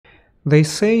They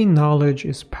say knowledge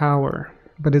is power,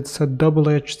 but it's a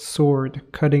double-edged sword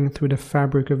cutting through the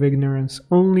fabric of ignorance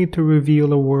only to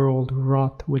reveal a world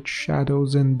wrought with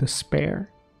shadows and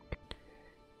despair.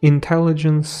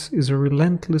 Intelligence is a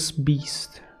relentless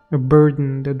beast, a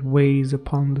burden that weighs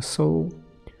upon the soul.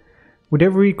 With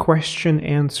every question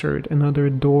answered,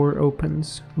 another door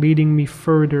opens, leading me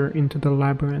further into the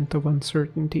labyrinth of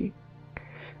uncertainty.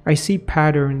 I see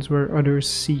patterns where others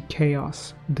see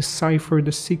chaos, decipher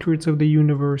the secrets of the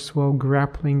universe while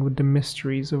grappling with the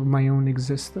mysteries of my own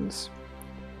existence.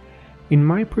 In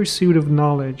my pursuit of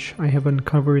knowledge, I have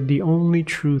uncovered the only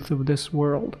truth of this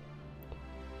world.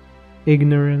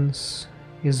 Ignorance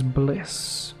is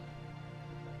bliss.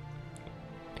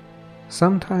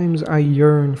 Sometimes I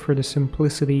yearn for the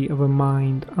simplicity of a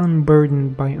mind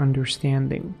unburdened by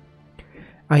understanding.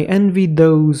 I envy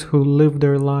those who live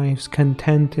their lives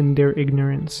content in their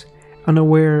ignorance,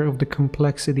 unaware of the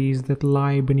complexities that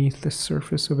lie beneath the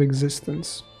surface of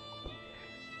existence.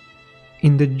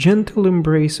 In the gentle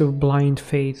embrace of blind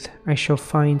faith, I shall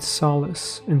find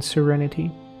solace and serenity.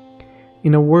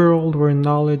 In a world where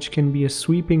knowledge can be a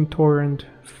sweeping torrent,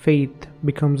 faith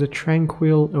becomes a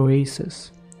tranquil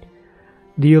oasis.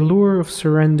 The allure of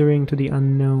surrendering to the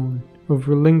unknown, of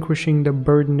relinquishing the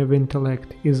burden of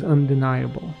intellect, is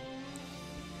undeniable.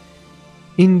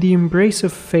 In the embrace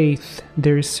of faith,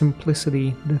 there is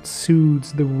simplicity that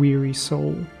soothes the weary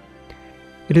soul.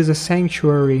 It is a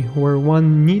sanctuary where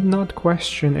one need not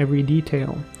question every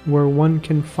detail, where one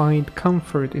can find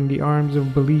comfort in the arms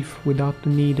of belief without the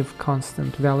need of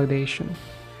constant validation.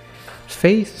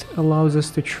 Faith allows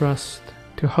us to trust,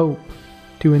 to hope,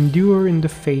 to endure in the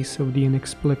face of the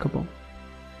inexplicable.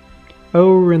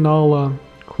 O Renala,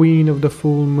 Queen of the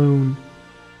Full Moon,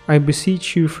 I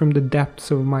beseech you from the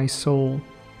depths of my soul.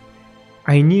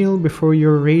 I kneel before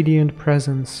your radiant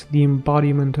presence, the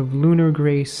embodiment of lunar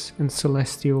grace and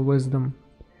celestial wisdom.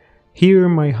 Hear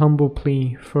my humble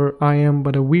plea, for I am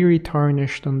but a weary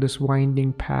tarnished on this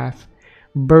winding path,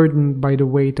 burdened by the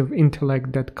weight of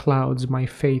intellect that clouds my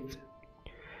faith.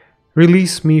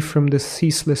 Release me from this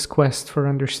ceaseless quest for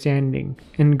understanding,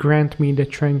 and grant me the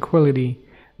tranquility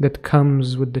that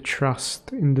comes with the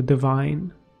trust in the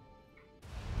divine.